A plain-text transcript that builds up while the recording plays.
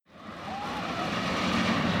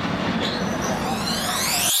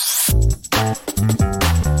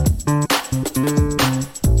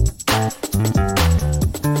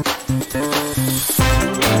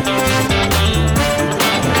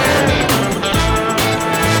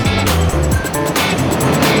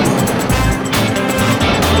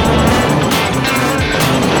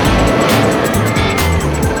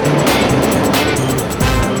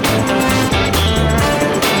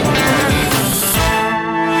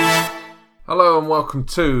Hello and welcome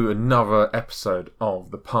to another episode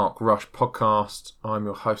of the Park Rush podcast. I'm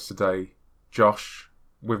your host today, Josh.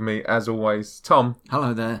 With me, as always, Tom.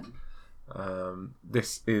 Hello there.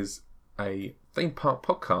 This is a theme park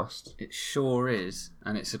podcast. It sure is,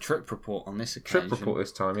 and it's a trip report on this occasion. Trip report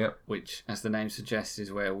this time, yep. Which, as the name suggests,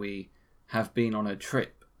 is where we have been on a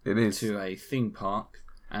trip It is. to a theme park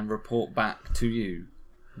and report back to you,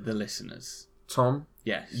 the listeners. Tom,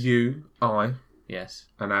 Yes. you, I, Yes.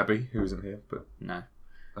 and Abby, who isn't here, but... No.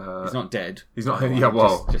 He's not dead. He's not by the here, way, yeah,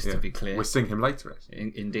 well... Just yeah. to be clear. We're seeing him later,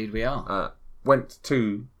 actually. Indeed we are. Went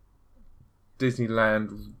to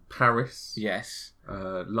Disneyland Paris Yes.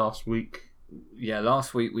 last week. Yeah,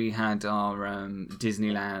 last week we had our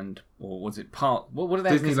Disneyland, or was it Park... What do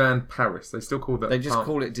they Disneyland Paris. They still call that They just park.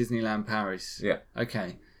 call it Disneyland Paris. Yeah.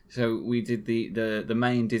 Okay. So we did the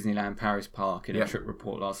main Disneyland Paris park in Yeah. a trip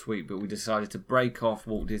report last week, but we decided to break off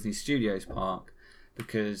Walt Disney Studios Park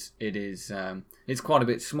because it is it's quite a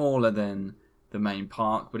bit smaller than the main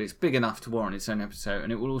park, but it's big enough to warrant its own episode,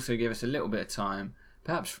 and it will also give us a little bit of time,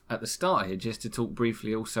 perhaps at the start here, just to talk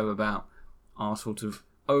briefly also about our sort of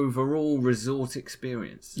overall resort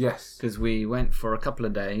experience. Yes. Because we went for a couple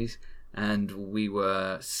of days and we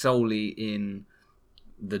were solely in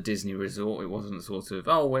the Disney resort. It wasn't sort of,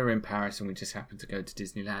 we're in Paris and we just happened to go to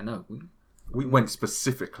Disneyland. No, We went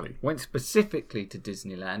specifically. went specifically to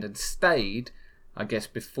Disneyland and stayed, I guess,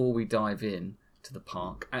 before we dive in to the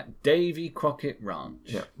park, at Davy Crockett Ranch.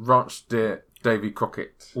 Yeah. Ranch de Davy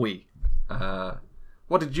Crockett. We.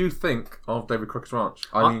 What did you think of Davy Crockett's Ranch?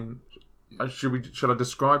 I mean, should I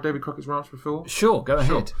describe Davy Crockett's Ranch before? Sure, go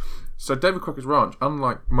ahead. So Davy Crockett's Ranch,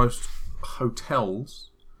 unlike most hotels,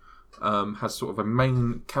 has sort of a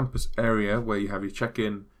main campus area where you have your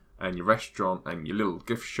check-in and your restaurant and your little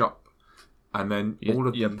gift shop, and then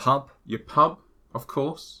Your pub. your pub, of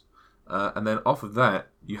course, and then off of that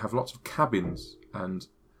you have lots of cabins, and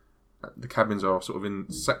the cabins are sort of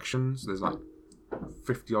in sections. There's like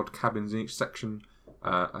 50 odd cabins in each section,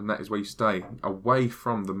 and that is where you stay away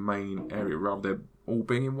from the main area, rather than all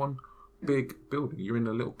being in one big building. You're in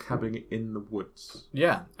a little cabin in the woods.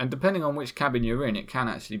 Yeah, and depending on which cabin you're in, it can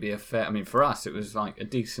actually be a fair... I mean, for us, it was like a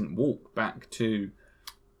decent walk back to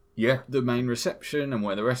the main reception and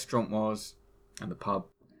where the restaurant was and the pub.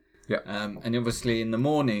 Yeah. And obviously in the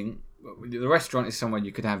morning, the restaurant is somewhere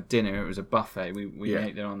you could have dinner. It was a buffet. We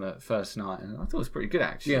ate there on the first night, and I thought it was pretty good,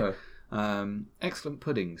 actually. Yeah. Excellent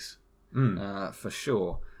puddings, for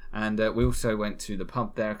sure. And we also went to the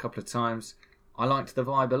pub there a couple of times. I liked the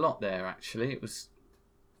vibe a lot there, actually. It was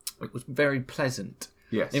very pleasant.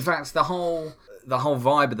 Yes. In fact, the whole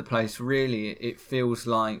vibe of the place, really, it feels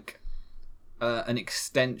like an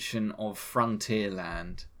extension of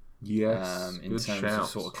Frontierland. Yes. In terms of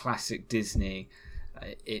sort of classic Disney.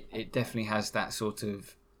 It definitely has that sort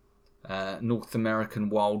of North American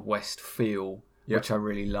Wild West feel, which I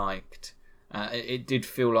really liked. It did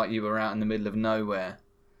feel like you were out in the middle of nowhere,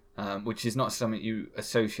 which is not something you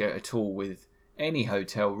associate at all with any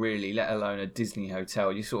hotel, really, let alone a Disney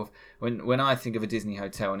hotel. You sort of, when I think of a Disney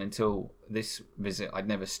hotel, and until this visit I'd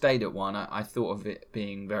never stayed at one, I thought of it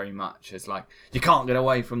being very much as like, you can't get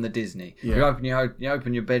away from the Disney. Yeah. You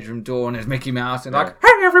open your bedroom door and there's Mickey Mouse and like,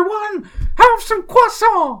 hey everyone, have some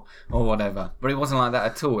croissant or whatever. But it wasn't like that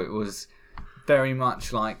at all. It was very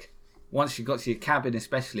much like, once you got to your cabin,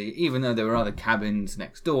 especially, even though there were other cabins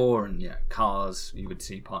next door and cars you would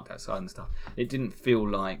see parked outside and stuff, it didn't feel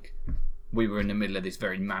like we were in the middle of this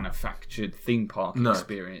very manufactured theme park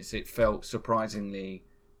experience. It felt surprisingly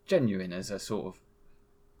genuine as a sort of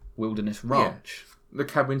wilderness ranch. Yeah. The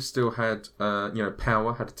cabin still had,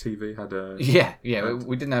 power, had a TV, had a...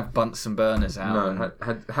 We didn't have Bunsen burners out. No,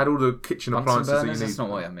 had all the kitchen Bunsen appliances burners, that you need. that's not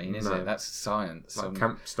what I mean, is it? That's science. Like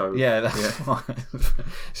camp stove. Yeah, that's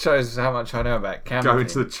shows how much I know about camping. Go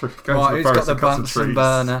into the Who's forest got the and cut some Bunsen trees.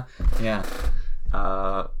 burner? Yeah.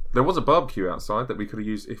 There was a barbecue outside that we could have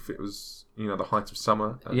used if it was, the height of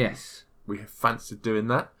summer. Yes. We fancied doing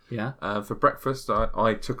that. Yeah. For breakfast,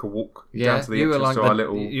 I took a walk down to the entrance like to our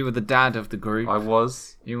little... You were the dad of the group. I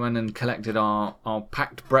was. You went and collected our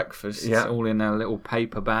packed breakfasts, all in a little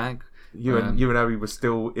paper bag. You and Abby were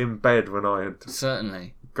still in bed when I had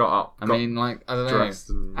certainly got up. I don't know.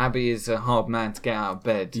 And... Abby is a hard man to get out of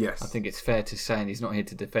bed. Yes. I think it's fair to say, and he's not here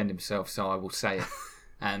to defend himself, so I will say it.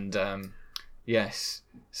 And yes,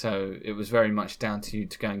 so it was very much down to you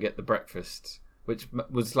to go and get the breakfast, which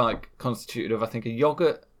was like constituted of, I think, a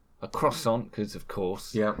yogurt, a croissant, because of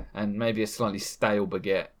course, and maybe a slightly stale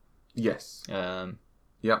baguette. Yes.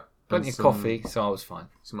 Plenty of coffee, so I was fine.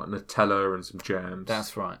 Some like Nutella and some jams.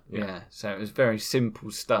 That's right. Yeah. So it was very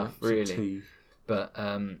simple stuff, really. Tea. But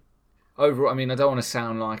overall, I mean, I don't want to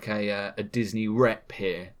sound like a Disney rep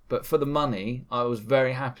here, but for the money, I was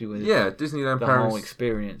very happy with Disneyland the Paris whole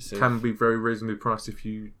experience. can be very reasonably priced if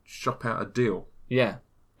you shop out a deal. Yeah,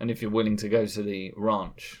 and if you're willing to go to the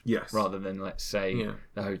ranch, Yes. rather than, let's say,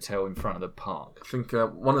 the hotel in front of the park. I think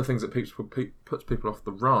one of the things that puts people off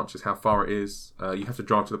the ranch is how far it is. You have to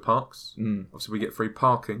drive to the parks. Obviously, we get free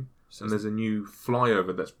parking, and there's a new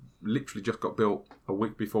flyover that's literally just got built a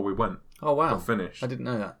week before we went. Oh, wow. Got finished. I didn't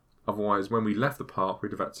know that. Otherwise, when we left the park,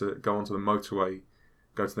 we'd have had to go onto the motorway,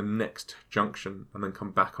 go to the next junction, and then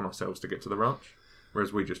come back on ourselves to get to the ranch.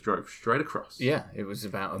 Whereas we just drove straight across. Yeah, it was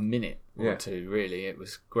about a minute or two, really. It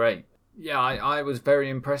was great. Yeah, I was very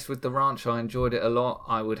impressed with the ranch. I enjoyed it a lot.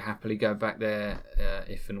 I would happily go back there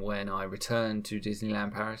if and when I return to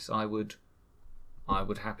Disneyland Paris. I would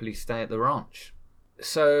happily stay at the ranch.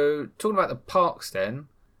 So, talking about the parks then,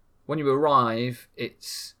 when you arrive,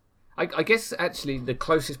 it's... I guess actually the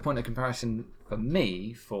closest point of comparison for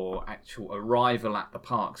me for actual arrival at the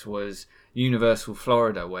parks was Universal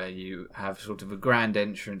Florida, where you have sort of a grand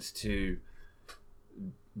entrance to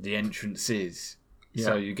the entrances. Yeah.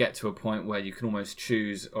 So you get to a point where you can almost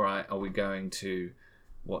choose, all right, are we going to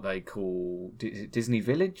what they call Disney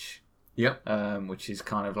Village? Yep. Which is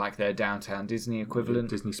kind of like their downtown Disney equivalent.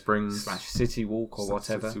 Disney Springs. / City Walk or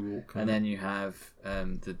whatever. City Walk, And then you have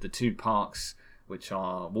the two parks, which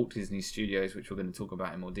are Walt Disney Studios, which we're going to talk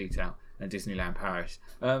about in more detail, and Disneyland Paris.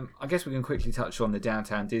 I guess we can quickly touch on the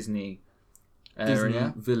downtown Disney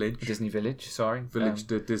area. Disney Village, sorry. Village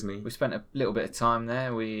to Disney. We spent a little bit of time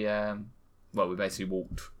there. We basically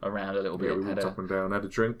walked around a little bit. Yeah, we walked up and down, had a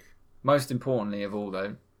drink. Most importantly of all,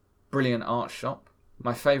 though, brilliant art shop.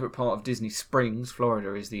 My favourite part of Disney Springs,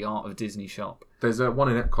 Florida, is the Art of Disney shop. There's one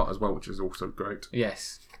in Epcot as well, which is also great.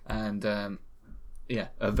 Yes, and... a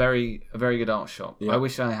very good art shop. Yeah. I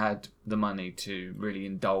wish I had the money to really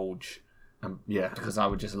indulge. Because I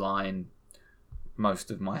would just line most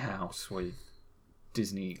of my house with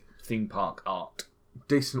Disney theme park art.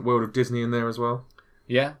 Decent World of Disney in there as well.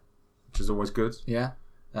 Yeah. Which is always good. Yeah.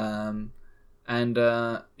 And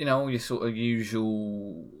all your sort of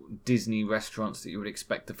usual Disney restaurants that you would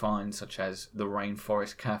expect to find, such as the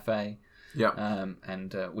Rainforest Cafe. Yeah.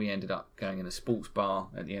 We ended up going in a sports bar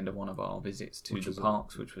at the end of one of our visits to the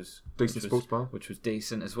parks, which was decent sports bar, which was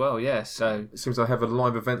decent as well. Yeah. So it seems they have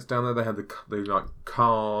live events down there. They had the like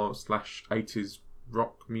car / 80s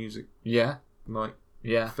rock music. Yeah.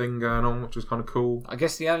 Thing going on, which was kind of cool. I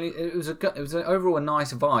guess it was overall a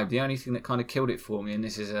nice vibe. The only thing that kind of killed it for me, and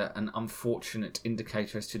this is an unfortunate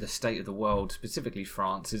indicator as to the state of the world, specifically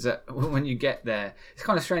France, is that when you get there, it's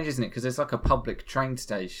kind of strange, isn't it? Because there's like a public train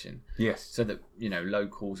station. Yes. So that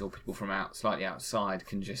locals or people from slightly outside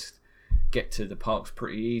can just get to the parks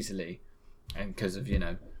pretty easily, and because of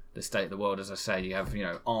the state of the world, as I say, you have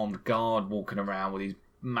armed guard walking around with these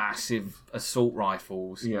massive assault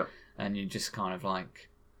rifles. Yeah. And you just kind of like...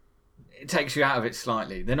 It takes you out of it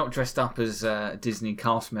slightly. They're not dressed up as Disney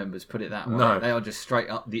cast members, put it that way. No. They are just straight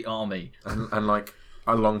up the army. And like,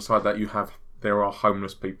 alongside that, there are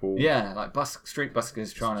homeless people. Yeah, like street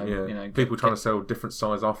buskers trying to, people trying to sell different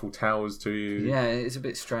size Eiffel Towers to you. Yeah, it's a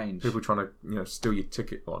bit strange. People trying to, steal your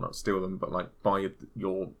ticket. Well, not steal them, but like buy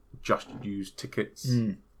your just used tickets.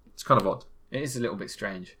 It's kind of odd. It is a little bit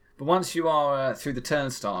strange. But once you are through the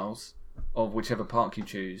turnstiles of whichever park you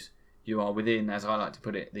choose... You are within, as I like to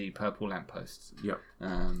put it, the purple lampposts. Yeah.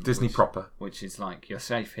 Disney proper. Which is like, you're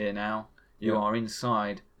safe here now. You are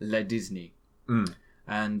inside Le Disney.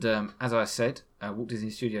 And as I said, Walt Disney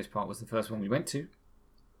Studios Park was the first one we went to.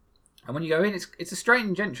 And when you go in, it's a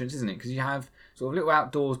strange entrance, isn't it? Because you have sort of a little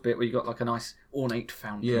outdoors bit where you got like a nice ornate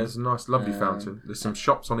fountain. Yeah, it's a nice, lovely fountain. There's some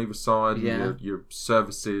shops on either side. Yeah. Your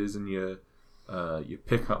services and your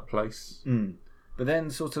pick-up place. But then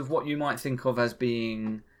sort of what you might think of as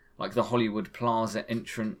being... like the Hollywood Plaza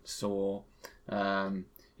entrance, or when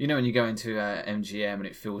you go into MGM and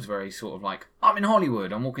it feels very sort of like, I'm in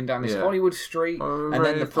Hollywood, I'm walking down this Hollywood street, and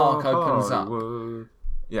then the park opens up.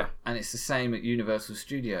 Yeah. And it's the same at Universal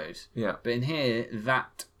Studios. Yeah. But in here,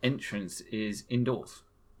 that entrance is indoors.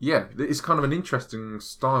 Yeah, it's kind of an interesting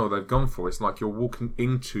style they've gone for. It's like you're walking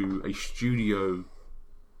into a studio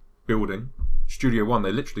building. Studio One,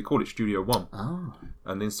 they literally call it Studio One. Oh.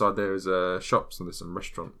 And inside there is shops and there's some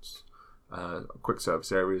restaurants, quick service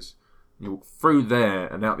areas. You walk through there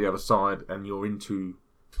and out the other side, and you're into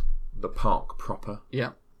the park proper.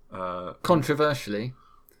 Yeah. Controversially,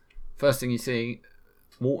 first thing you see,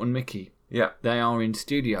 Walt and Mickey. Yeah. They are in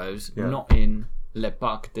studios, not in Le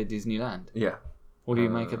Parc de Disneyland. Yeah. What do you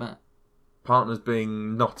make of that? Partners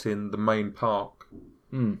being not in the main park.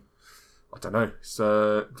 I don't know.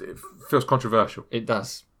 It feels controversial. It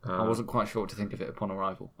does. I wasn't quite sure what to think of it upon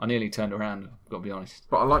arrival. I nearly turned around, I've got to be honest.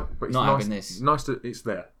 But it's Not nice, having this. nice that it's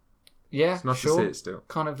there. Yeah, It's nice sure. to see it still.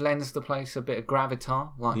 Kind of lends the place a bit of gravitas.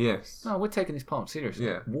 Like, Yes. no, we're taking this part seriously.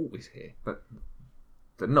 Yeah. Walt is here. But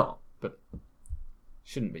they're not.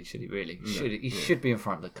 Shouldn't be, should he? Really? No. He should be in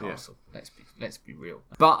front of the castle. Let's be real.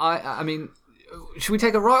 But I mean, should we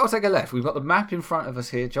take a right or take a left? We've got the map in front of us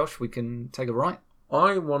here, Josh. We can take a right.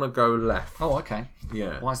 I want to go left. Oh, okay.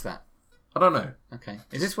 Yeah. Why's that? I don't know. Okay.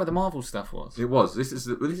 Is this where the Marvel stuff was? It was. This is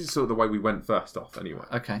sort of the way we went first off. Anyway.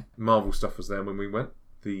 Okay. Marvel stuff was there when we went.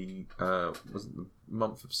 The was it the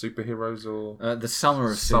month of superheroes or the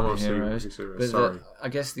summer of superheroes. But Sorry. I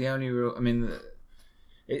guess the only real. I mean,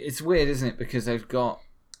 it's weird, isn't it? Because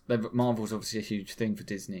Marvel's obviously a huge thing for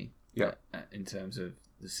Disney. Yeah. In terms of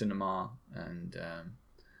the cinema and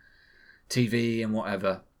TV and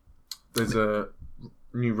whatever. There's a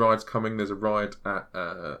new rides coming. There's a ride at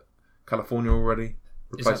California already.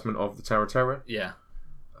 Replacement of the Tower of Terror. Yeah.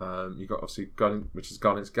 You've got obviously which is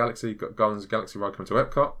Guardians of the Galaxy. You've got Guardians of the Galaxy ride coming to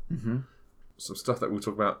Epcot. Mm-hmm. Some stuff that we'll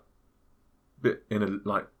talk about a bit in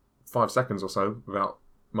 5 seconds or so about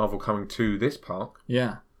Marvel coming to this park.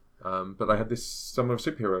 Yeah. But they had this Summer of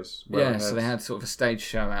Superheroes. So they had sort of a stage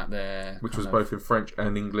show out there. Which was both in French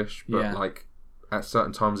and English. But Yeah. at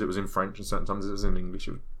certain times it was in French and certain times it was in English.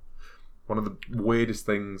 It was one of the weirdest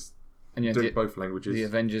things. And you Do had both languages. the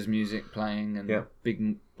Avengers music playing and Yeah.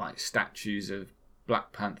 big statues of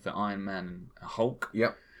Black Panther, Iron Man, and Hulk.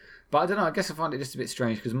 Yep. But I don't know. I guess I find it just a bit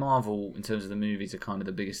strange because Marvel, in terms of the movies, are kind of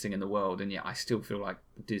the biggest thing in the world, and yet I still feel like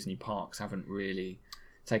the Disney parks haven't really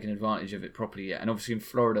taken advantage of it properly yet. And obviously in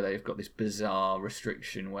Florida, they've got this bizarre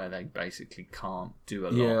restriction where they basically can't do a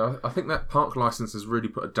lot. Yeah, I think that park license has really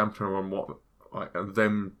put a dampener on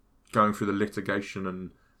them going through the litigation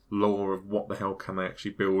and law of what the hell can they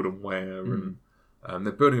actually build and where. And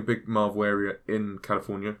they're building a big Marvel area in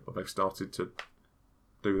California, or they've started to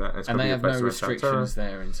do that. And they have no restrictions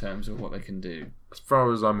there in terms of what they can do. As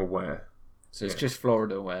far as I'm aware. So it's just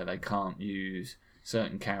Florida where they can't use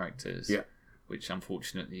certain characters. Yeah. Which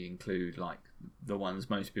unfortunately include the ones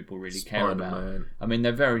most people really care about. Spider-Man. I mean,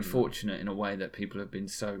 they're very fortunate in a way that people have been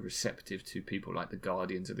so receptive to people like the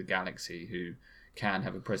Guardians of the Galaxy who can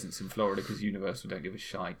have a presence in Florida because Universal don't give a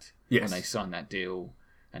shite when they sign that deal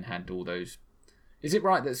and had all those. Is it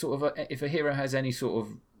right that sort of if a hero has any sort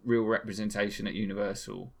of real representation at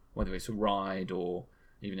Universal, whether it's a ride or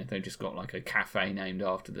even if they've just got a cafe named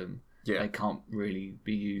after them, they can't really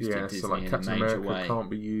be used at Disney in Captain a major America way. can't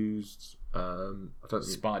be used. I don't think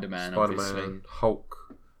Spider-Man, obviously.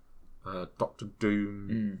 Hulk, Doctor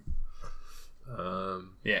Doom,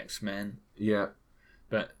 the X-Men. Yeah.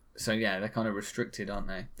 But so they're kind of restricted, aren't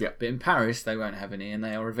they? Yeah. But in Paris, they won't have any, and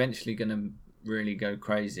they are eventually going to really go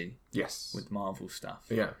crazy. Yes. With Marvel stuff.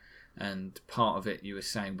 Yeah. And part of it, you were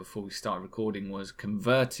saying before we started recording, was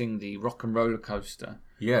converting the Rock and Roller Coaster.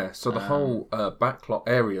 Yeah, so the whole backlot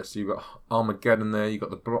area. So you've got Armageddon there. You've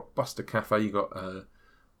got the Blockbuster Cafe. You've got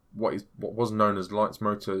what was known as Lights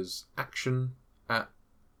Motors Action at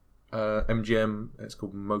MGM. It's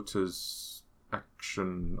called Motors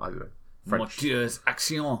Action. I don't know. French. Motors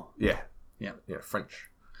Action. Yeah. Yeah. Yeah, French.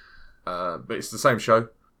 But it's the same show.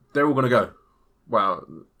 They're all going to go. Well,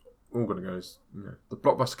 all going to go. The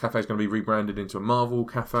Blockbuster Cafe is going to be rebranded into a Marvel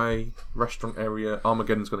Cafe restaurant area.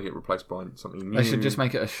 Armageddon's going to get replaced by something new. They should just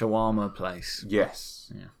make it a shawarma place.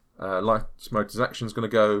 Yes. Yeah. Lights Motors Action's going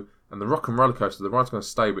to go, and the Rock and Roller Coaster, the ride's going to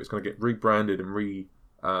stay, but it's going to get rebranded and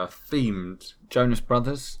themed. Jonas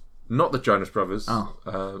Brothers. Not the Jonas Brothers,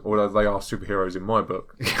 although they are superheroes in my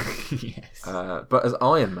book. Yes. But as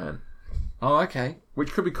Iron Man. Oh, okay.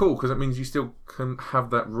 Which could be cool because it means you still can have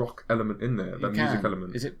that rock element in there, that music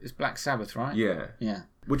element. It's Black Sabbath, right? Yeah. Yeah.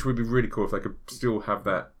 Which would be really cool if they could still have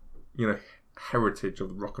that, heritage of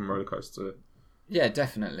the Rock and Roller Coaster. Yeah,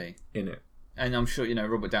 definitely. In it. And I'm sure,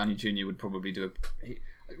 Robert Downey Jr. would probably do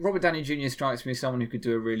Robert Downey Jr. strikes me as someone who could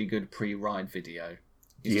do a really good pre-ride video.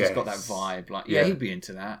 He's just got that vibe. He'd be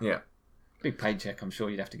into that. Yeah. Big paycheck, I'm sure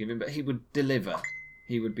you'd have to give him, but he would deliver.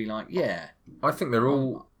 He would be like, yeah. I think they're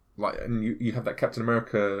all... and you have that Captain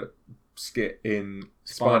America skit in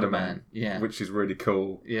Spider-Man, which is really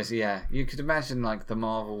cool. Yes, yeah. You could imagine the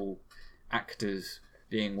Marvel actors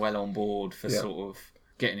being well on board for sort of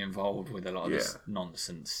getting involved with a lot of this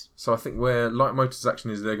nonsense. So I think where Light Motors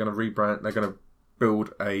Action is, they're going to rebrand. They're going to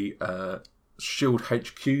build a Shield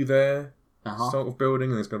HQ there, sort of building,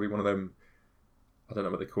 and there's going to be one of them. I don't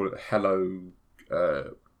know what they call it. Hello,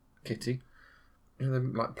 Kitty.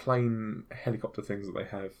 Them plane helicopter things that they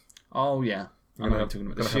have. Oh yeah, I know what you're talking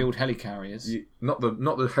about. The Shield helicarriers. Not the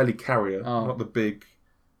helicarrier, not the big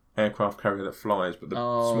aircraft carrier that flies, but the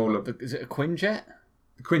smaller. Is it a Quinjet?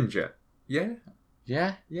 Quinjet. Yeah?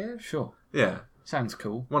 Yeah? Yeah? Sure. Yeah. Sounds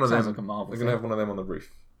cool. One of Sounds them. like a Marvel They're thing. going to have one of them on the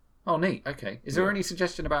roof. Oh, neat. Okay. Is there any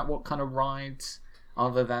suggestion about what kind of rides,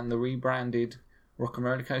 other than the rebranded Rock'em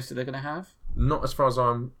Roller Coaster, they're going to have? Not as far as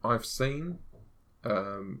I've seen.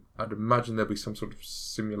 I'd imagine there'll be some sort of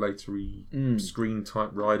simulatory screen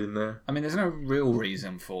type ride in there. I mean, there's no real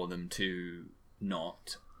reason for them to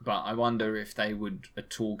not, but I wonder if they would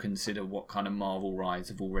at all consider what kind of Marvel rides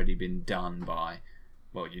have already been done by,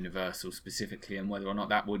 well, Universal specifically, and whether or not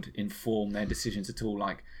that would inform their decisions at all.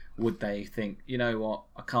 Like, would they think, you know what,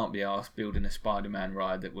 I can't be asked building a Spider-Man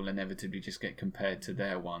ride that will inevitably just get compared to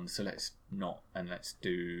their one, so let's not, and let's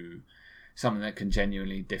do something that can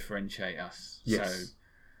genuinely differentiate us. Yes. So,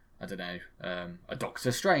 I don't know, a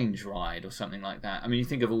Doctor Strange ride or something like that. I mean, you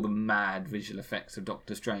think of all the mad visual effects of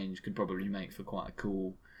Doctor Strange could probably make for quite a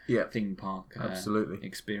cool theme park absolutely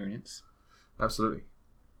experience. Absolutely.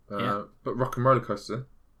 But Rock'em Roller Coaster,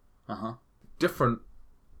 different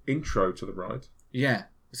intro to the ride. Yeah.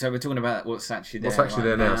 So we're talking about what's actually there. What's actually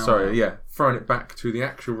right there now? Sorry, or... throwing it back to the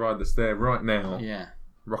actual ride that's there right now. Yeah.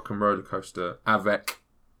 Rock'em Roller Coaster avec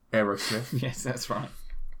Aerosmith. Yes, that's right.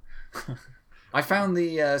 I found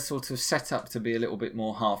the sort of setup to be a little bit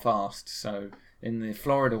more half-assed. So in the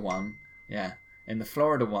Florida one,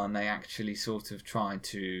 they actually sort of tried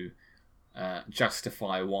to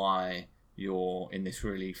justify why you're in this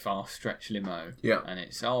really fast stretch limo. Yeah. And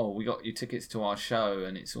it's, we got your tickets to our show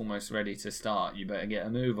and it's almost ready to start. You better get a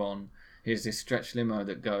move on. Here's this stretch limo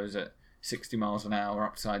that goes at 60 miles an hour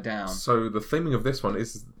upside down. So the theming of this one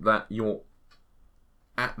is that you're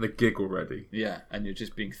at the gig already. Yeah, and you're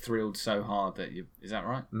just being thrilled so hard that you... Is that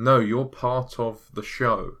right? No, you're part of the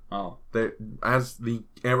show. Oh. As the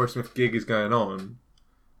Aerosmith gig is going on,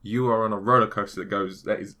 you are on a roller coaster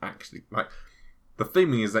that is actually... like the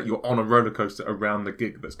theming is that you're on a roller coaster around the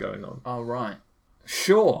gig that's going on. Oh, right.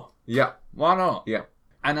 Sure. Yeah. Why not? Yeah.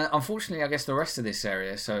 And unfortunately, I guess the rest of this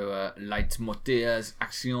area, so Leitmotivs,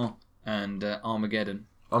 Action, and Armageddon...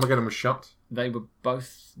 Armageddon was shut. They were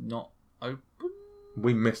both not open?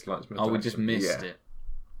 We missed Leitmotivs. Oh, we just missed it.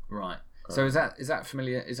 Right. So is that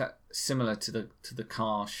familiar? Is that similar to the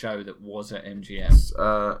car show that was at MGM? It's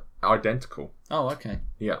identical. Oh, okay.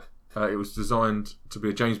 Yeah. It was designed to be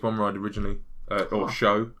a James Bond ride originally, or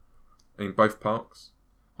show, in both parks.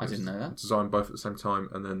 I didn't know that. Designed both at the same time,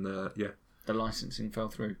 and then the licensing fell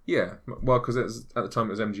through. Yeah, well, because at the time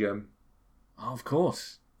it was MGM. Oh, of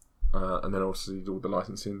course. And then obviously all the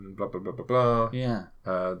licensing, blah blah blah blah blah. Yeah.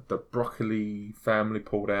 The Broccoli family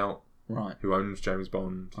pulled out. Right. Who owns James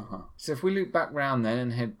Bond? So if we loop back round then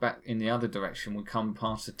and head back in the other direction, we come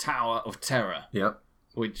past the Tower of Terror. Yeah.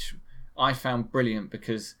 Which I found brilliant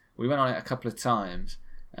because we went on it a couple of times,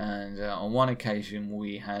 and on one occasion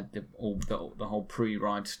we had the whole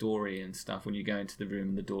pre-ride story and stuff. When you go into the room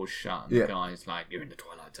and the door's shut, and the guy's like, "You're in the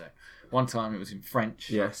Twilight Zone." One time it was in French.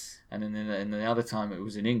 Yes. And then in the other time it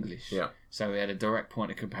was in English. Yeah. So we had a direct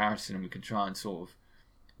point of comparison, and we could try and sort of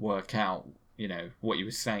work out, what you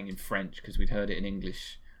were saying in French, because we'd heard it in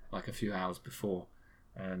English like a few hours before.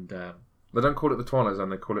 And they don't call it the Twilight Zone;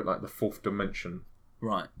 they call it like the fourth dimension,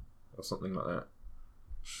 right, or something like that.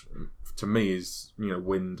 Which, to me, is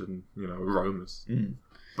wind and aromas.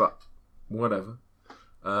 But whatever.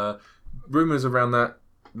 Rumors around that.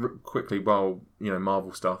 Quickly, while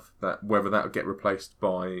Marvel stuff, that whether that would get replaced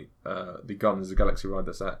by the Guardians of the Galaxy ride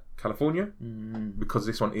that's at California, because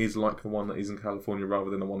this one is like the one that is in California rather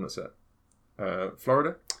than the one that's at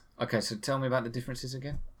Florida. Okay, so tell me about the differences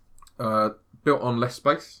again. Built on less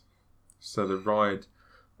space, so the ride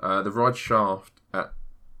shaft at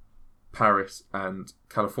Paris and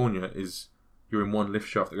California is you're in one lift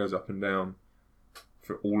shaft that goes up and down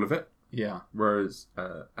for all of it. Yeah. Whereas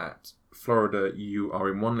at Florida, you are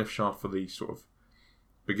in one lift shaft for the sort of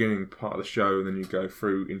beginning part of the show, and then you go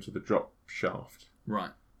through into the drop shaft.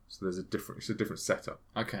 Right. So it's a different setup.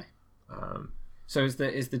 Okay. So is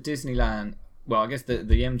the Disneyland? Well, I guess the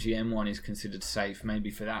MGM one is considered safe,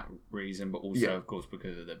 maybe for that reason, but also of course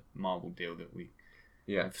because of the Marvel deal that we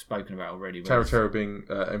have spoken about already. Terra being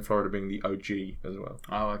in Florida being the OG as well.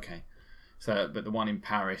 Oh, okay. So, but the one in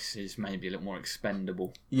Paris is maybe a little more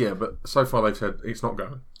expendable. Yeah, but so far they've said it's not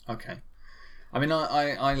going. Okay. I mean,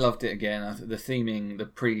 I loved it again. The theming, the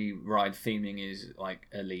pre-ride theming is like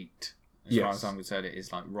elite. As far as I'm concerned, it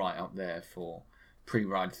is like right up there for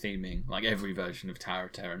pre-ride theming. Like every version of Tower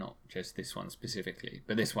of Terror, not just this one specifically,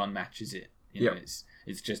 but this one matches it.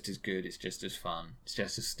 It's just as good. It's just as fun. It's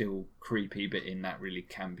just as still creepy, but in that really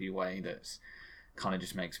campy way that's kind of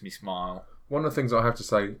just makes me smile. One of the things I have to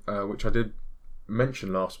say, which I did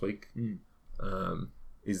mention last week,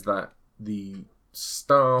 is that the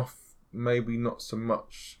staff maybe not so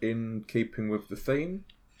much in keeping with the theme.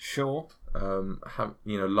 Sure.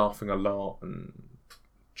 Laughing a lot and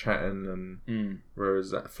chatting, and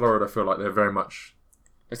whereas at Florida, I feel like they're very much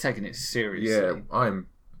They're taking it seriously. Yeah,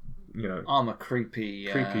 I'm a creepy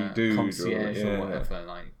dude, concierge or whatever.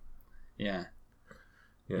 Like, yeah.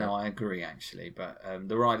 No, I agree actually, but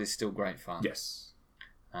the ride is still great fun. Yes.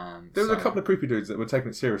 There was a couple of creepy dudes that were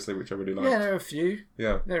taking it seriously, which I really liked. Yeah, there are a few.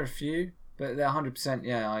 Yeah, there are a few, but they're 100%.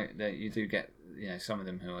 Yeah, you do get some of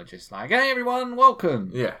them who are just like, "Hey, everyone, welcome."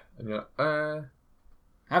 Yeah, and you're like,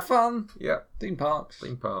 have fun. Yeah, theme parks.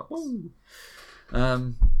 Woo.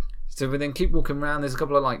 So we then keep walking around. There's a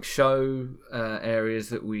couple of like show areas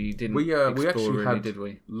that we didn't. We actually really, had did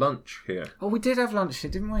we? lunch here. Oh, we did have lunch here,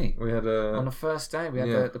 didn't we? We had on the first day. We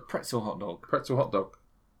had the pretzel hot dog. Pretzel hot dog.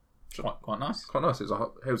 Quite nice. Quite nice. It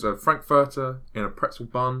was a Frankfurter in a pretzel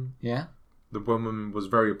bun. Yeah. The woman was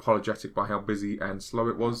very apologetic by how busy and slow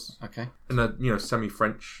it was. Okay. And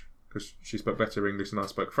semi-French, because she spoke better English than I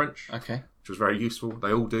spoke French. Okay. Which was very useful.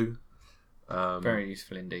 They all do. Very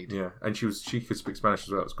useful indeed. Yeah, and she could speak Spanish as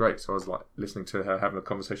well. It was great. So I was like listening to her having a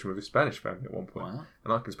conversation with a Spanish family at one point. Wow.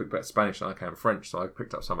 And I can speak better Spanish than I can French, so I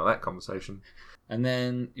picked up some of that conversation. And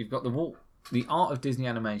then you've got the Art of Disney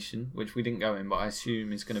Animation, which we didn't go in, but I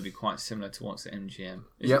assume is going to be quite similar to what's at MGM.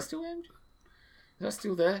 Is it still MGM? Is that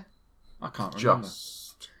still there? I can't remember.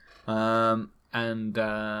 Just. And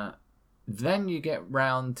then you get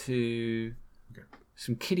round to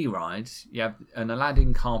some kiddie rides. You have an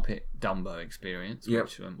Aladdin carpet Dumbo experience,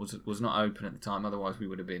 which was not open at the time. Otherwise, we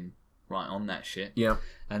would have been right on that shit. Yeah.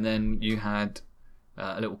 And then you had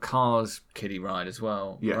a little Cars kiddie ride as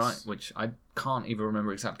well, right? Which I can't even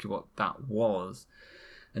remember exactly what that was.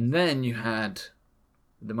 And then you had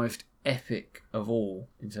the most epic of all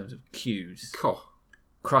in terms of queues.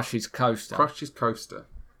 Crush's Coaster. Crush's Coaster.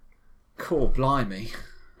 Cool, blimey.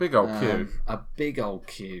 Big old queue. A big old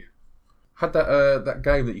queue. Had that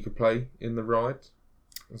game that you could play in the ride.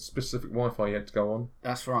 A specific Wi-Fi you had to go on.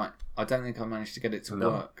 That's right. I don't think I managed to get it to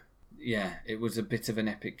work. Yeah, it was a bit of an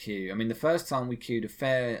epic queue. I mean, the first time we queued a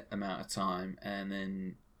fair amount of time, and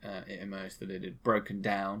then it emerged that it had broken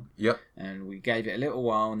down. Yep. And we gave it a little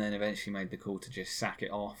while, and then eventually made the call to just sack it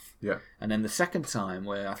off. Yeah. And then the second time,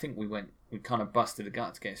 where I think we kind of busted a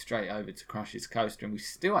gut to get straight over to Crush's Coaster, and we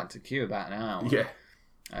still had to queue about an hour. Yeah.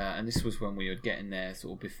 And this was when we were getting there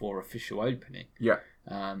sort of before official opening. Yeah.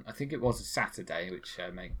 I think it was a Saturday, which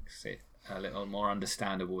makes it a little more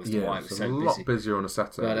understandable as to why it was so busy. A lot busier on a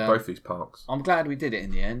Saturday at both these parks. I'm glad we did it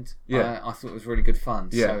in the end. Yeah. I thought it was really good fun.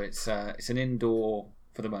 Yeah. So it's an indoor,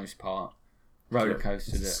 for the most part, roller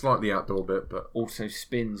coaster that slightly outdoor bit, but also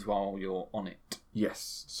spins while you're on it.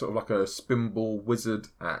 Yes, sort of like a spinball wizard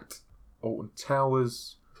at Alton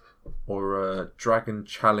Towers or a Dragon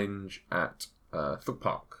Challenge at Thorpe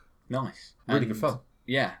Park. Nice. Really good fun.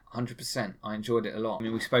 Yeah, 100%. I enjoyed it a lot. I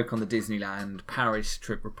mean, we spoke on the Disneyland Paris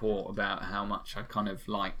trip report about how much I kind of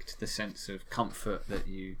liked the sense of comfort that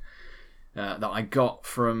that I got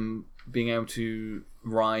from being able to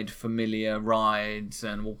ride familiar rides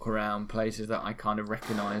and walk around places that I kind of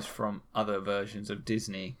recognised from other versions of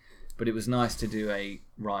Disney. But it was nice to do a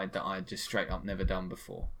ride that I had just straight up never done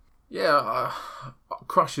before. Yeah,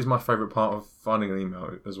 Crush is my favourite part of Finding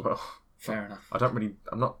Nemo as well. Fair enough.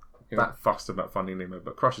 I'm not that fussed about Finding Nemo,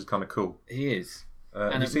 but Crush is kind of cool. He is.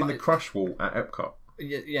 Have you seen the Crush wall at Epcot?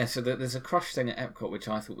 Yeah, so there's a Crush thing at Epcot which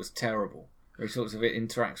I thought was terrible. Where he sort of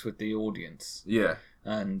interacts with the audience. Yeah.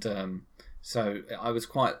 And so I was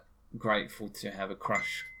quite grateful to have a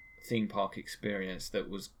Crush theme park experience that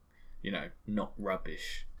was, not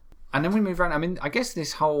rubbish. And then we move around. I mean, I guess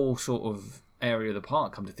this whole sort of area of the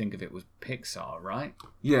park, come to think of it, was Pixar, right?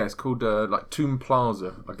 Yeah, it's called Toon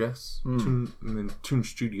Plaza, I guess. Toon, and then Toon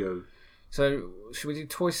Studio. So should we do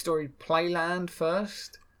Toy Story Playland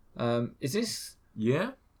first? Is this?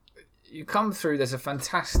 Yeah. You come through. There's a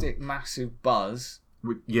fantastic, massive Buzz.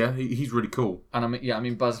 Yeah, he's really cool. And I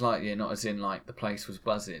mean Buzz Lightyear, not as in like the place was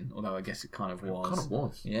buzzing, although I guess it kind of was. It kind of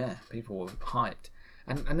was. Yeah, people were hyped.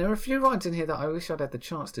 And there are a few rides in here that I wish I'd had the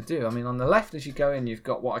chance to do. I mean, on the left as you go in, you've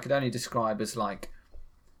got what I could only describe as like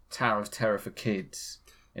Tower of Terror for kids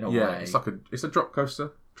in a way. Yeah, it's a drop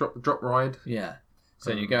coaster, drop ride. Yeah.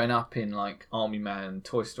 So you're going up in like Army Man,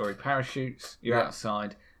 Toy Story parachutes. You're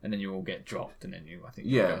outside, and then you all get dropped, and then you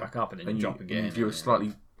go back up, and then you drop again. And you do a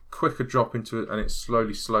slightly quicker drop into it, and it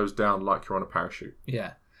slowly slows down like you're on a parachute.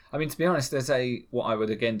 Yeah. I mean, to be honest, there's what I would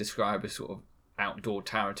again describe as sort of outdoor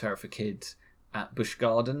Tower of Terror for kids at Busch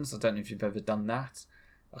Gardens. I don't know if you've ever done that.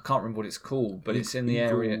 I can't remember what it's called, but it's in the Eagle.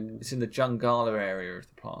 area. It's in the Jungala area of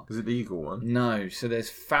the park. Is it the Eagle one? No, so there's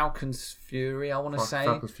Falcon's Fury, I want to say,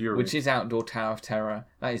 Falcon's Fury. which is outdoor Tower of Terror.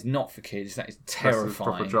 That is not for kids. That is That's a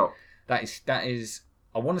terrifying. proper drop. That is.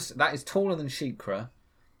 I want to. That is taller than Sheikra.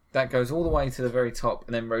 That goes all the way to the very top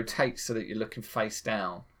and then rotates so that you're looking face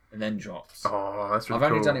down and then drops. Oh, that's really I've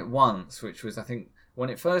cool. only done it once, which was I think when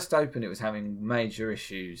it first opened, it was having major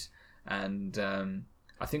issues, and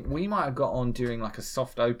I think we might have got on during like a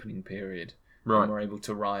soft opening period. Right. And we're able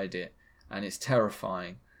to ride it, and it's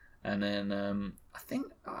terrifying. And then I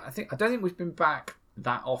don't think we've been back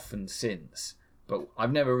that often since, but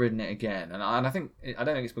I've never ridden it again. And I don't think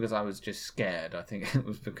it's because I was just scared. I think it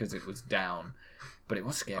was because it was down, but it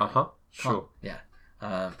was scary. Sure. Yeah,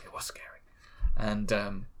 it was scary. And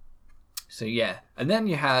so yeah, and then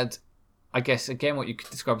you had, I guess again, what you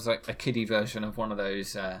could describe as like a kiddie version of one of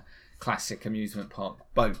those classic amusement park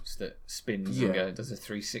boats that spins and does a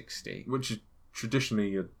 360. Which is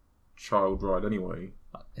traditionally a child ride anyway.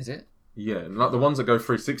 Is it? Yeah, and like the ones that go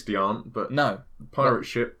 360 aren't, but No. pirate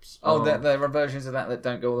ships. Oh, are... there are versions of that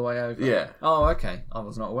don't go all the way over? Yeah. Oh, okay. I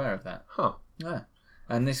was not aware of that. Huh. Yeah.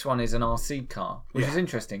 And this one is an RC car, which is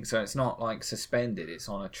interesting. So it's not like suspended, it's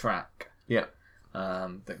on a track. Yeah.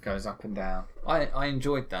 That goes up and down. I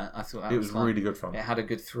enjoyed that. I thought that was fun. Really good fun. It had a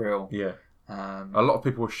good thrill. Yeah. A lot of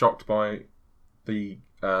people were shocked by the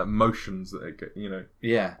motions that it get,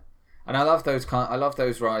 Yeah. And I love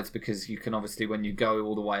those rides because you can obviously, when you go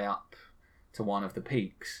all the way up to one of the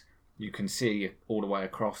peaks, you can see all the way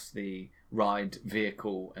across the ride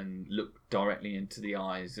vehicle and look directly into the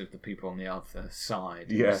eyes of the people on the other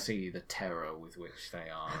side and see the terror with which they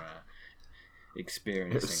are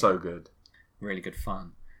experiencing. It was so good. Really good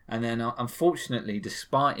fun. And then unfortunately,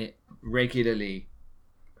 despite it regularly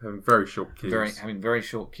having very short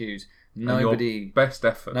queues, nobody best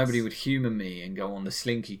efforts. Nobody would humour me and go on the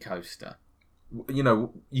Slinky coaster.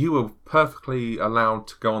 You were perfectly allowed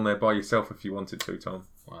to go on there by yourself if you wanted to, Tom.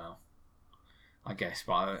 Wow. I guess,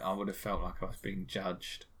 but I would have felt like I was being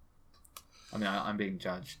judged. I mean, I'm being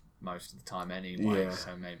judged most of the time anyway,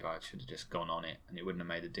 so maybe I should have just gone on it and it wouldn't have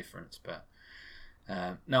made a difference. But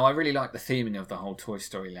no, I really like the theming of the whole Toy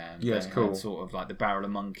Story Land. Yeah, it's cool. Had sort of like the barrel of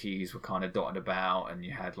monkeys were kind of dotted about, and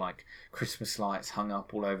you had like Christmas lights hung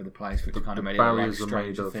up all over the place, which kind of made it look like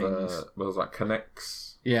Stranger Things. Like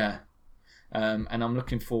Connects. Yeah. And I'm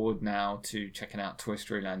looking forward now to checking out Toy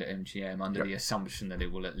Story Land at MGM under the assumption that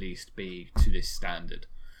it will at least be to this standard.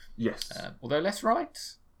 Yes. Although less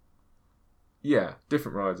rides. Yeah,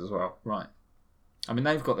 different rides as well. Right. I mean,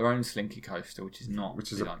 they've got their own Slinky coaster, which is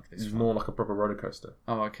like this. It's more like a proper roller coaster.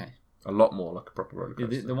 Oh, okay. A lot more like a proper roller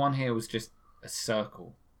coaster. The one here was just a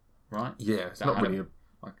circle, right? Yeah, it's not really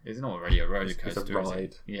it's not really a roller coaster. It's a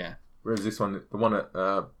ride. Yeah. Whereas this one, the one at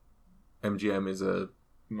MGM is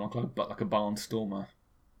like a barnstormer.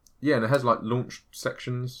 Yeah, and it has like launch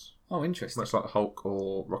sections. Oh, interesting. Much like Hulk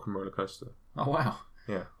or Rock and Roller Coaster. Oh, wow.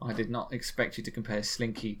 Yeah. I did not expect you to compare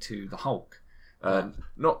Slinky to the Hulk.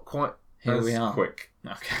 Not quite here we are. Quick.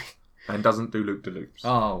 Okay. And doesn't do loop-de-loops.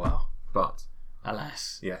 Oh, well. But.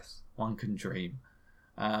 Alas. Yes. One can dream.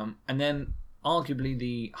 And then, arguably,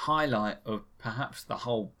 the highlight of perhaps the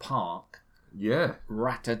whole park. Yeah.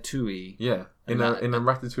 Ratatouille. Yeah. In a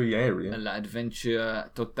Ratatouille area.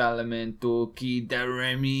 L'adventure totalmente qui da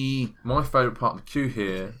Remy. My favourite part of the queue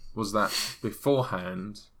here was that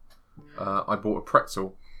beforehand, I bought a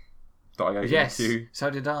pretzel that I ate in the queue. So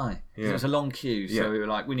did I. Yeah. It was a long queue, so we were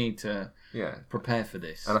like, we need to prepare for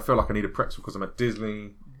this. And I feel like I need a pretzel because I'm at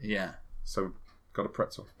Disney. Yeah. So got a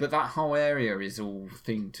pretzel. But that whole area is all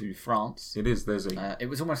themed to France. It is. There's it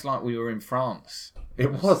was almost like we were in France.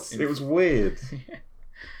 It was weird.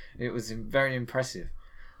 It was very impressive.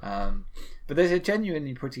 But there's a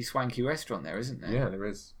genuinely pretty swanky restaurant there, isn't there? Yeah, there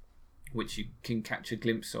is. Which you can catch a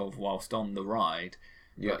glimpse of whilst on the ride.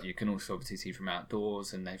 Yeah. But you can also obviously see from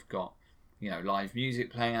outdoors, and they've got live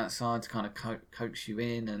music playing outside to kind of coax you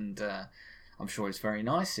in, and I'm sure it's very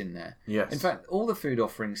nice in there. Yes. In fact, all the food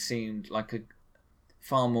offerings seemed like a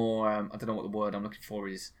far more, I don't know what the word I'm looking for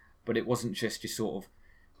is, but it wasn't just your sort of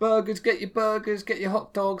burgers, get your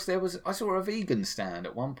hot dogs. I saw a vegan stand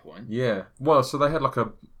at one point. Yeah. Well, so they had like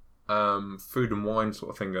a food and wine sort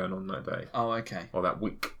of thing going on that day. Oh, okay. Or that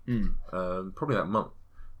week. Probably that month.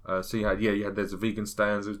 So you had there's a vegan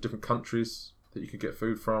stands, there's different countries that you could get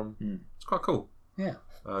food from. It's quite cool. Yeah.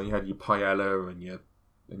 You had your paella and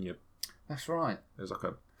your That's right. There's like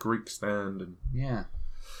a Greek stand and yeah.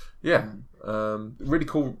 Really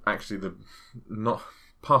cool actually. The not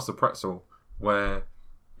past the pretzel where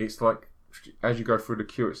it's like as you go through the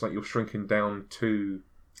queue, it's like you're shrinking down to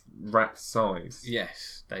rat size.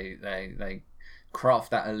 Yes, they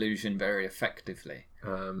craft that illusion very effectively.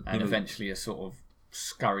 You And know, eventually you're sort of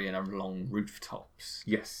scurrying along rooftops.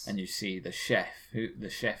 yes. And you see the chef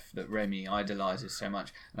that Remy idolises so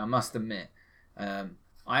much. And I must admit,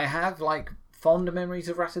 I have like fond memories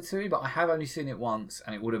of Ratatouille, but I have only seen it once,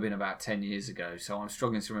 and it would have been about 10 years ago. So I'm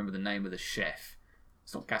struggling to remember the name of the chef.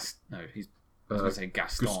 It's not No, he's. I was going to say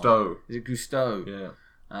Gaston. Gusteau. Is it Gusteau?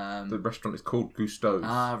 Yeah. The restaurant is called Gusteau's.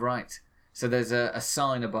 Ah, right. So there's a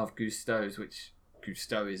sign above Gusteau's, which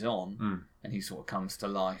Gusteau is on, and he sort of comes to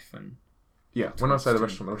life. And yeah, when I say the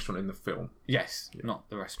restaurant in the film. yes, not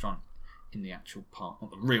the restaurant in the actual park,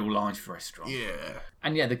 not the real life restaurant. Yeah.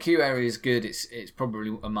 And yeah, the queue area is good. It's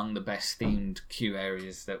probably among the best themed queue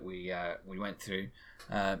areas that we went through.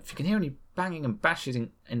 If you can hear any banging and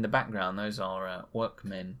bashing in the background, those are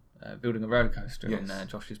workmen building a roller coaster in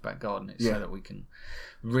Josh's back garden. It's so that we can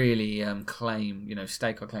really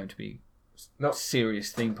stake our claim to be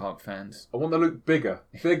serious theme park fans. I want to look bigger.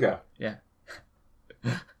 Yeah.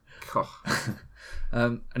 God.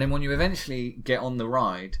 And then when you eventually get on the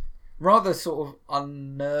ride, rather sort of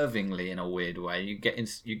unnervingly in a weird way,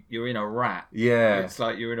 you're in a rat. Yeah. It's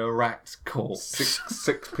like you're in a rat's corpse.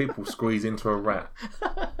 Six people squeeze into a rat.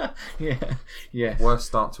 Yeah. Worst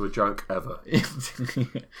start to a joke ever.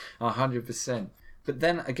 100%. But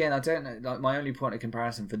then again, I don't know. Like, my only point of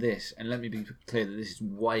comparison for this, and let me be clear that this is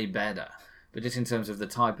way better, but just in terms of the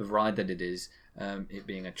type of ride that it is, it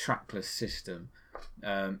being a trackless system,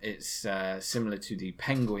 it's similar to the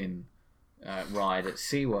Penguin ride at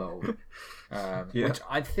SeaWorld, which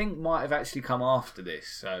I think might have actually come after this.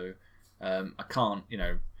 So I can't,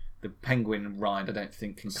 the Penguin ride I don't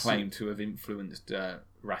think can claim to have influenced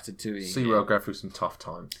Ratatouille. SeaWorld go through some tough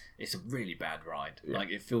times. It's a really bad ride. Yeah.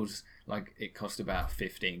 Like, it feels like it cost about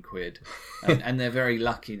 15 quid. And they're very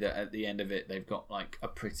lucky that at the end of it they've got like a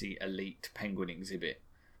pretty elite penguin exhibit,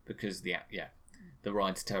 because the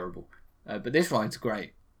ride's terrible. But this ride's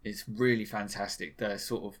great. It's really fantastic.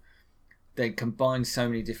 They combine so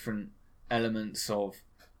many different elements of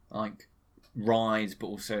like rides, but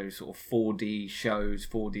also sort of 4D shows,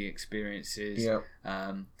 4D experiences. Yeah.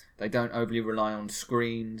 They don't overly rely on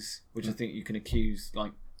screens, which I think you can accuse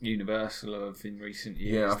like Universal of in recent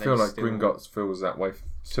years. Yeah, I feel like Gringotts feels that way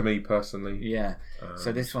to me personally. Yeah.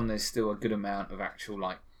 So this one, there's still a good amount of actual,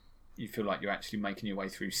 like, you feel like you're actually making your way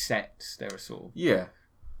through sets. There are sort of... Yeah.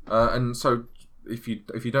 And so if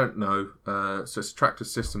you don't know, so it's a tractor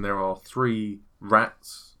system. There are 3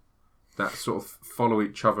 rats that sort of follow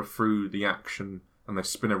each other through the action, and they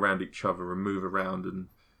spin around each other and move around and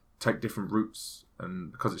take different routes.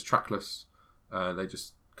 And because it's trackless, they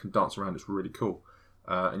just can dance around. It's really cool.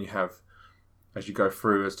 And you have, as you go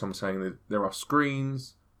through, as Tom was saying, there are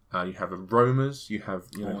screens. You have aromas. You have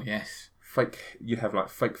you have like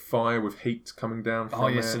fake fire with heat coming down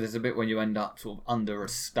from there. So there's a bit when you end up sort of under a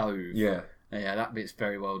stove. Yeah, that bit's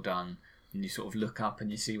very well done. And you sort of look up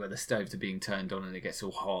and you see where the stoves are being turned on, and it gets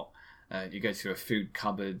all hot. You go through a food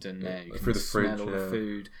cupboard, and you can smell all the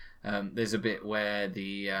food. There's a bit where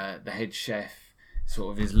the head chef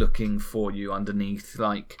sort of is looking for you underneath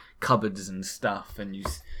like cupboards and stuff, and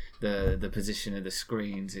the position of the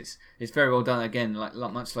screens. It's very well done. Again, like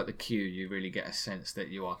much like the queue, you really get a sense that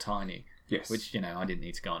you are tiny. Yes. Which, I didn't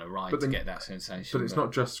need to go on a ride to get that sensation. But it's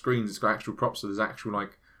not just screens, it's got actual props, so there's actual,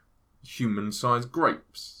 like, human-sized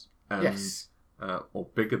grapes. And, yes. Or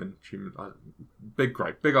bigger than human... big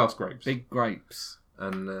ass grapes. Big grapes.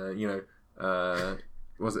 And,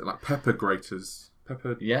 was it like pepper graters?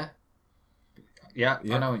 Yeah. Yeah,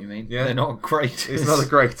 I know what you mean. Yeah. They're not graters. It's not a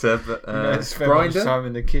grater, but grinder. Time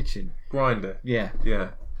in the kitchen. Grinder. Yeah.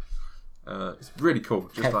 It's really cool.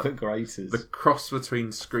 Just pepper like graters. The cross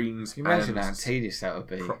between screens. Can you imagine how tedious that would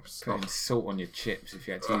be? Putting salt on your chips if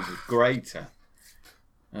you had to use a grater.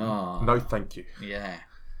 Oh. No, thank you. Yeah.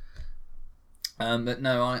 But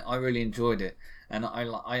no, I really enjoyed it. And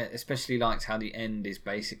I especially liked how the end is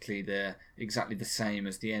basically exactly the same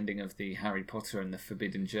as the ending of the Harry Potter and the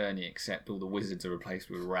Forbidden Journey, except all the wizards are replaced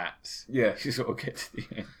with rats. Yeah. You sort of get to the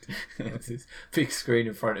end. There's this big screen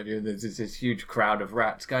in front of you, and there's this huge crowd of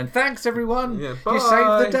rats going, "Thanks, everyone! Yeah, you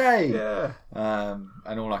saved the day!" Yeah.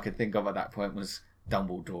 And all I could think of at that point was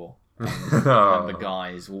Dumbledore. And the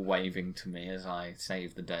guys all waving to me as I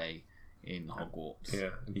saved the day in Hogwarts. Yeah,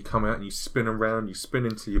 and you come out and you spin around, you spin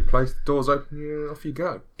into your place, the doors open, off you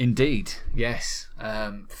go. Indeed, yes.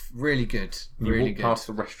 Really good. You walk past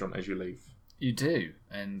the restaurant as you leave. You do,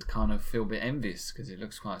 and kind of feel a bit envious because it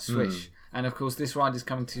looks quite swish. And of course, this ride is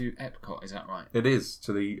coming to Epcot, is that right? It is,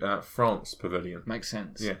 to the France Pavilion. Makes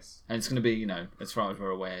sense. Yes. And it's going to be, as far as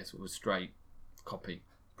we're aware, sort of a straight copy.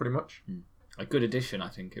 Pretty much. A good addition, I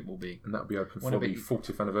think it will be. And that'll be open for the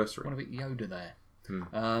 40th anniversary. Want a bit Yoda there.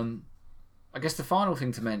 I guess the final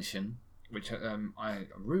thing to mention, which I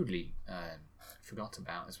rudely forgot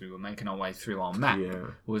about as we were making our way through our map,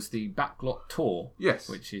 was the Backlot Tour. Yes.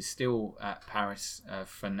 Which is still at Paris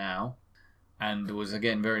for now, and was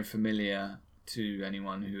again very familiar to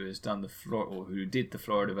anyone who has done or who did the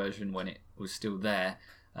Florida version when it was still there.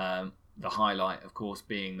 The highlight, of course,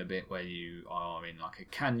 being the bit where you are in like a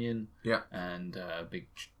canyon, and a big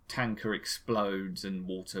tanker explodes and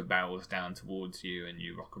water barrels down towards you, and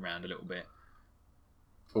you rock around a little bit.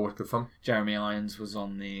 Always good fun. Jeremy Irons was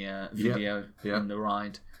on the video in the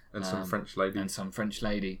ride, and some French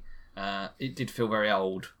lady. It did feel very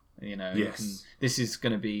old, you know. Yes. This is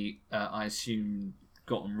going to be, I assume,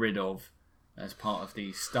 gotten rid of as part of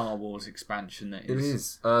the Star Wars expansion that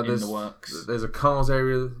is in the works. There's a Cars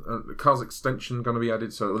area, Cars extension going to be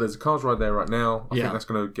added. So there's a Cars ride there right now. I think that's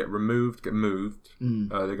going to get moved.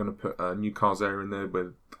 They're going to put a new Cars area in there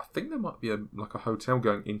where I think there might be a hotel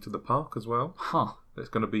going into the park as well. Huh. There's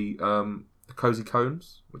going to be the Cozy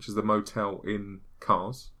Cones, which is the motel in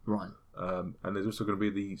Cars. Right. And there's also going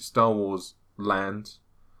to be the Star Wars land.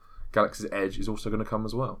 Galaxy's Edge is also going to come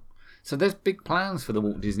as well. So there's big plans for the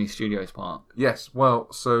Walt Disney Studios park. Yes.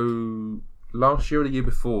 Well, so last year or the year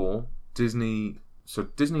before, Disney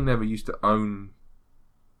never used to own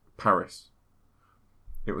Paris.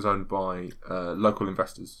 It was owned by local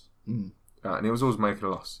investors. And it was always making a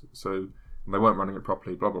loss. So they weren't running it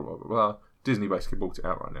properly, blah, blah, blah, blah, blah. Disney basically bought it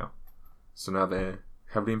out right now. So now they're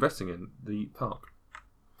heavily investing in the park.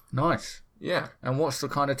 Nice. Yeah. And what's the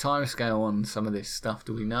kind of timescale on some of this stuff?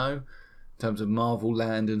 Do we know? In terms of Marvel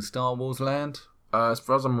Land and Star Wars Land? As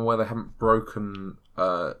far as I'm aware, they haven't broken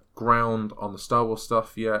ground on the Star Wars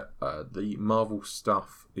stuff yet. The Marvel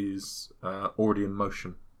stuff is already in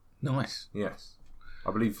motion. Nice. Yes.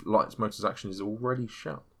 I believe Lights Motors Action is already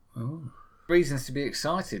shut. Oh. Reasons to be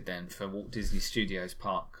excited then for Walt Disney Studios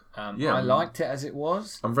Park. I liked it as it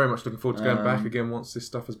was. I'm very much looking forward to going back again once this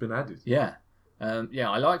stuff has been added. Yeah.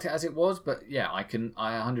 I liked it as it was, but I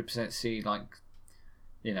 100% see, like,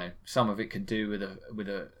 you know, some of it could do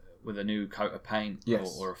with a new coat of paint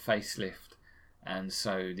or a facelift, and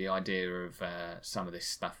so the idea of some of this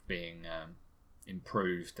stuff being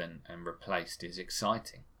improved and replaced is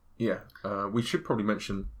exciting. Yeah, we should probably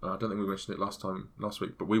mention. I don't think we mentioned it last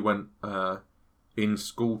week, but we went in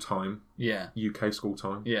school time. Yeah, UK school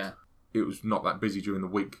time. Yeah, it was not that busy during the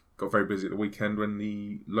week. Got very busy at the weekend when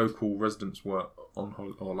the local residents were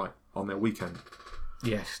on their weekend.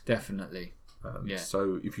 Yes, definitely.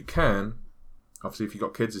 So if you can, obviously if you've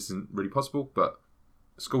got kids, this isn't really possible, but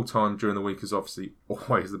school time during the week is obviously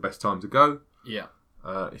always the best time to go. Yeah.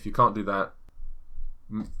 If you can't do that,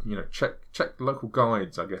 you know, check local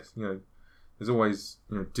guides, I guess. You know, there's always,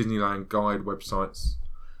 you know, Disneyland guide websites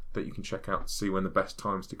that you can check out to see when the best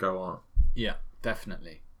times to go are. Yeah,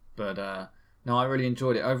 definitely. But no, I really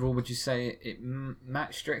enjoyed it. Overall, would you say it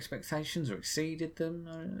matched your expectations or exceeded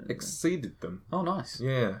them? Exceeded them. Oh, nice.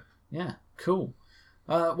 Yeah. Yeah, cool.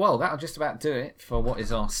 Well, that'll just about do it for what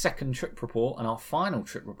is our second trip report and our final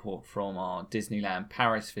trip report from our Disneyland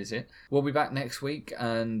Paris visit. We'll be back next week,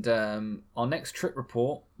 and our next trip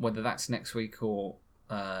report, whether that's next week or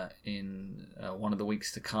in one of the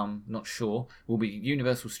weeks to come, not sure, will be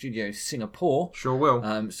Universal Studios Singapore. Sure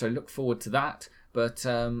will. So look forward to that. But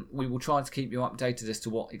we will try to keep you updated as to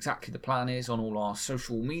what exactly the plan is on all our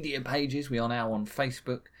social media pages. We are now on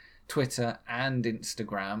Facebook, Twitter and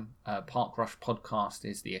Instagram. Park Rush Podcast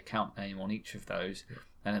is the account name on each of those. Yeah.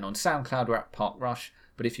 And then on SoundCloud we're at Park Rush.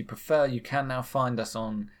 But if you prefer, you can now find us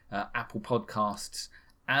on Apple Podcasts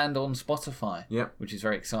and on Spotify, which is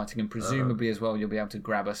very exciting. And presumably as well, you'll be able to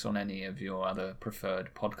grab us on any of your other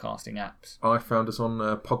preferred podcasting apps. I found us on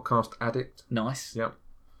Podcast Addict. Nice. Yep.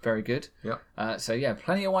 Very good. Yep. So yeah,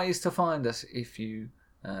 plenty of ways to find us if you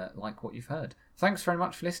like what you've heard. Thanks very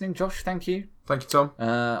much for listening, Josh. Thank you. Thank you, Tom.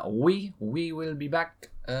 We will be back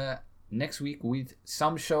next week with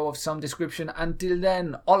some show of some description. Until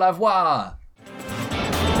then, au revoir.